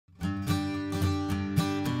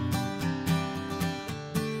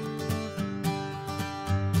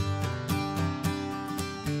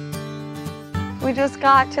We just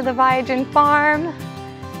got to the ViaGen farm.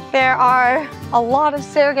 There are a lot of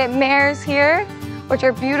surrogate mares here, which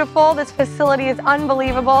are beautiful. This facility is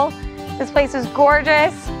unbelievable. This place is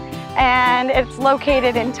gorgeous, and it's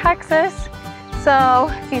located in Texas. So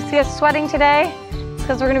if you see us sweating today, it's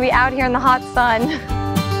because we're gonna be out here in the hot sun.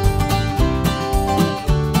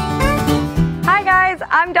 Hi guys,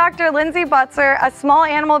 I'm Dr. Lindsay Butzer, a small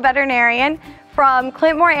animal veterinarian from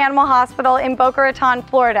Clintmore Animal Hospital in Boca Raton,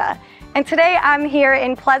 Florida. And today I'm here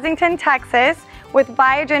in Pleasanton, Texas with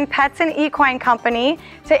ViaGen Pets Equine Company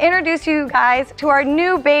to introduce you guys to our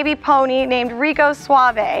new baby pony named Rico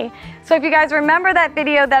Suave. So if you guys remember that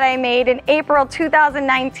video that I made in April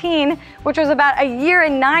 2019, which was about a year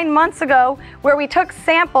and 9 months ago, where we took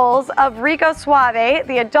samples of Rico Suave,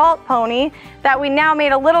 the adult pony, that we now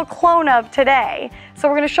made a little clone of today. So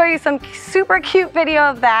we're gonna show you some super cute video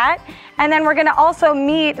of that. And then we're gonna also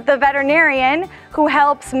meet the veterinarian who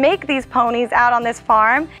helps make these ponies out on this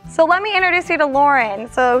farm. So let me introduce you to Lauren.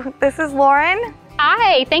 So this is Lauren.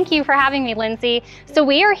 Hi, thank you for having me, Lindsay. So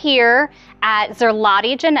we are here at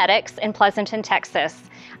Zerlotti Genetics in Pleasanton, Texas.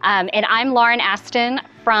 And I'm Lauren Aston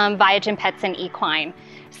from ViaGen Pets Equine.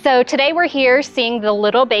 So today we're here seeing the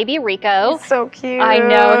little baby Rico. He's so cute. I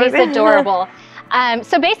know, he's adorable.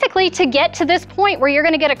 So basically, to get to this point where you're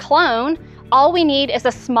gonna get a clone, all we need is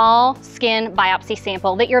a small skin biopsy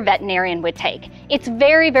sample that your veterinarian would take. It's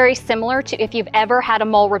very, very similar to if you've ever had a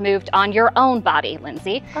mole removed on your own body,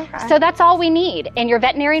 Lindsay. Okay. So that's all we need. And your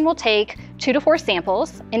veterinarian will take 2 to 4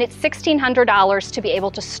 samples, and it's $1,600 to be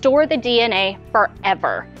able to store the DNA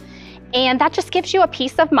forever. And that just gives you a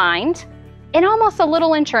peace of mind and almost a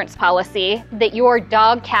little insurance policy that your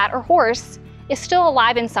dog, cat, or horse is still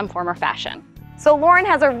alive in some form or fashion. So Lauren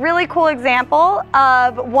has a really cool example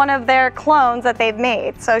of one of their clones that they've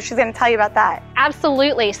made. So she's gonna tell you about that.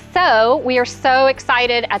 Absolutely. So we are so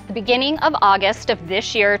excited. At the beginning of August of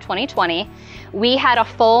this year, 2020, we had a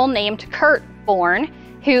foal named Kurt born,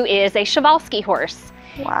 who is a Przewalski horse.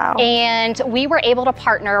 Wow. And we were able to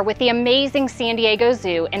partner with the amazing San Diego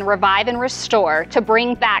Zoo and Revive and Restore to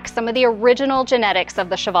bring back some of the original genetics of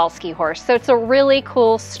the Przewalski horse. So it's a really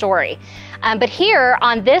cool story. But here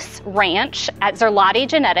on this ranch at Zerlotti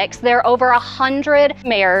Genetics, there are over 100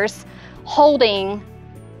 mares holding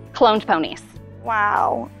cloned ponies.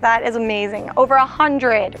 Wow, that is amazing. Over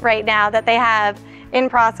 100 right now that they have in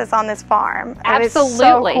process on this farm. That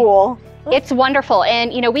Absolutely. is so cool. It's wonderful.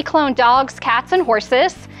 And you know, we clone dogs, cats, and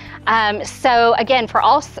horses. So again, for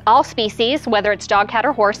all species, whether it's dog, cat,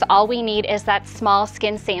 or horse, all we need is that small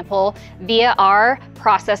skin sample via our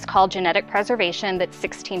process called genetic preservation. That's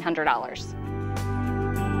 $1,600.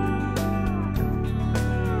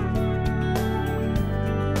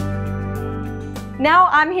 Now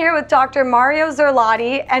I'm here with Dr. Mario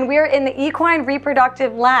Zerlotti, and we're in the Equine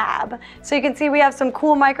Reproductive Lab. So you can see we have some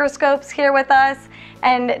cool microscopes here with us,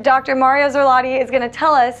 and Dr. Mario Zerlotti is going to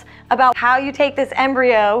tell us about how you take this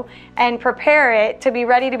embryo and prepare it to be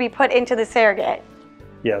ready to be put into the surrogate.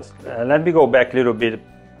 Yes, let me go back a little bit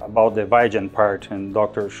about the ViaGen part, and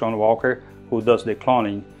Dr. Sean Walker, who does the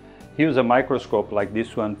cloning, he used a microscope like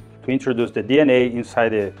this one to introduce the DNA inside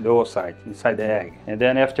the oocyte, inside the egg. And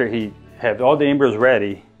then after he have all the embryos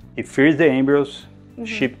ready, he frees the embryos,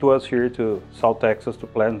 shipped to us here to South Texas, to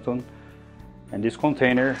Pleasanton. And this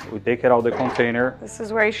container, we take it out of the container. This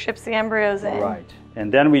is where he ships the embryos in. Right.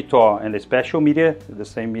 And then we thaw in the special media, the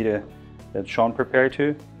same media that Sean prepared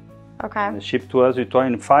to. Okay. And shipped to us, we thaw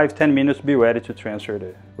in 5–10 minutes, be ready to transfer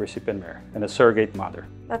the recipient mare and a surrogate mother.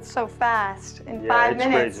 That's so fast, in 5 it's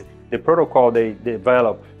minutes. Crazy. The protocol they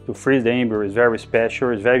developed to freeze the embryo is very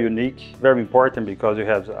special, it's very unique, very important because you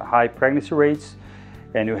have high pregnancy rates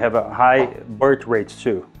and you have a high birth rates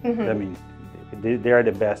too. I mean, they are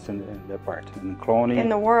the best in that part, in cloning. In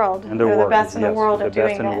the world. In the They're world. the best in the Yes, world the of doing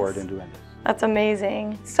best in this. the world in doing this. That's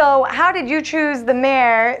amazing. So how did you choose the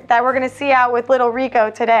mare that we're going to see out with little Rico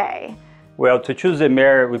today? Well, to choose the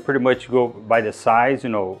mare, we pretty much go by the size. You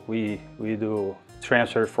know, we do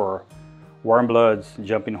transfer for warm bloods,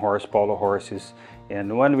 jumping horse, polo horses.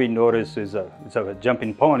 And when we notice is a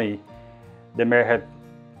jumping pony, the mare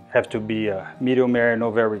have to be a medium mare, no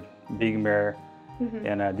very big mare.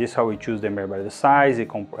 And this is how we choose the mare, by the size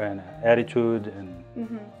and attitude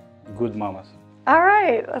and good mamas. All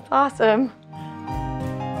right, that's awesome.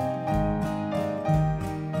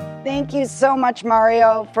 Thank you so much,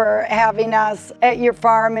 Mario, for having us at your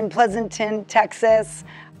farm in Pleasanton, Texas,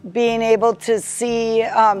 being able to see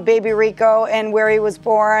Baby Rico and where he was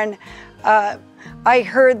born. I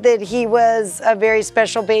heard that he was a very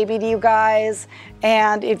special baby to you guys,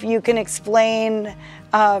 and if you can explain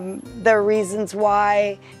the reasons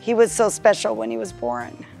why he was so special when he was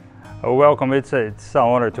born. Oh, welcome. It's an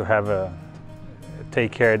honor to have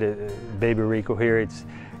take care of the Baby Rico here.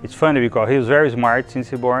 It's funny because he was very smart since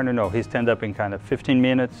he born. You know, he stand up in kind of 15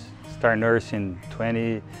 minutes, start nursing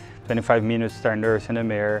 25 minutes, start nursing the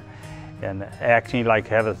mare, and acting like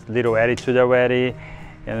have a little attitude already.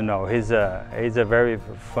 And you know, he's a very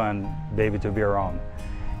fun baby to be around.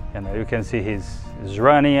 And you can see he's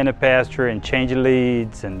running in the pasture and changing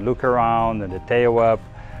leads and look around and the tail up.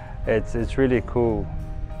 It's really cool.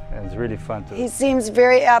 It's really fun to. He seems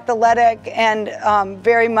very athletic and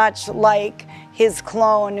very much like his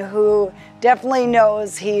clone, who definitely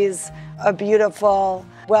knows he's a beautiful,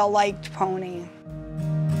 well-liked pony.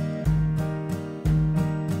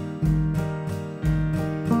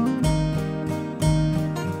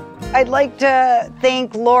 I'd like to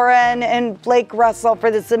thank Lauren and Blake Russell for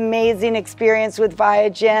this amazing experience with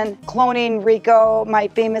ViaGen, cloning Rico, my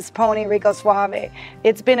famous pony, Rico Suave.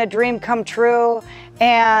 It's been a dream come true,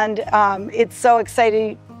 and it's so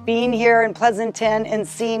exciting being here in Pleasanton and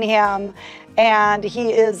seeing him, and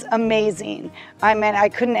he is amazing. I mean, I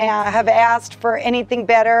couldn't have asked for anything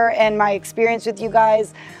better, and my experience with you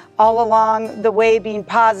guys all along the way being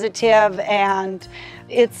positive, and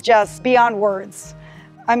it's just beyond words.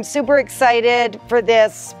 I'm super excited for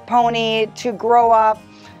this pony to grow up.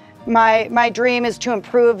 My dream is to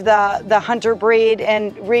improve the hunter breed,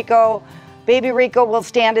 and Rico, Baby Rico, will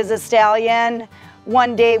stand as a stallion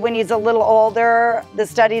one day when he's a little older. The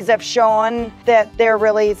studies have shown that they're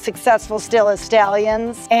really successful still as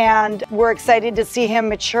stallions, and we're excited to see him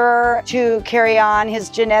mature to carry on his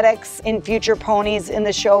genetics in future ponies in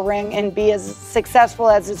the show ring and be as successful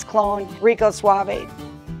as his clone, Rico Suave.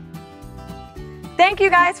 Thank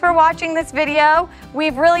you guys for watching this video.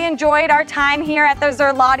 We've really enjoyed our time here at the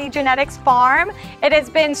Zerlotti Genetics farm. It has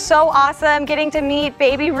been so awesome getting to meet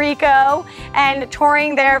Baby Rico and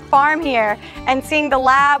touring their farm here and seeing the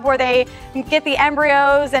lab where they get the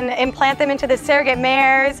embryos and implant them into the surrogate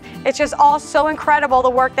mares. It's just all so incredible, the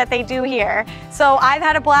work that they do here. So I've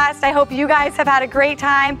had a blast. I hope you guys have had a great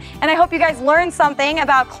time, and I hope you guys learned something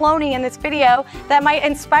about cloning in this video that might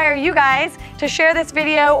inspire you guys to share this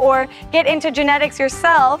video or get into genetics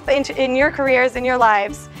yourself in your careers and your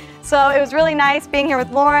lives. So it was really nice being here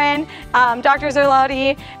with Lauren, Dr.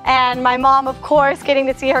 Zerlotti, and my mom, of course, getting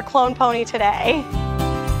to see her clone pony today.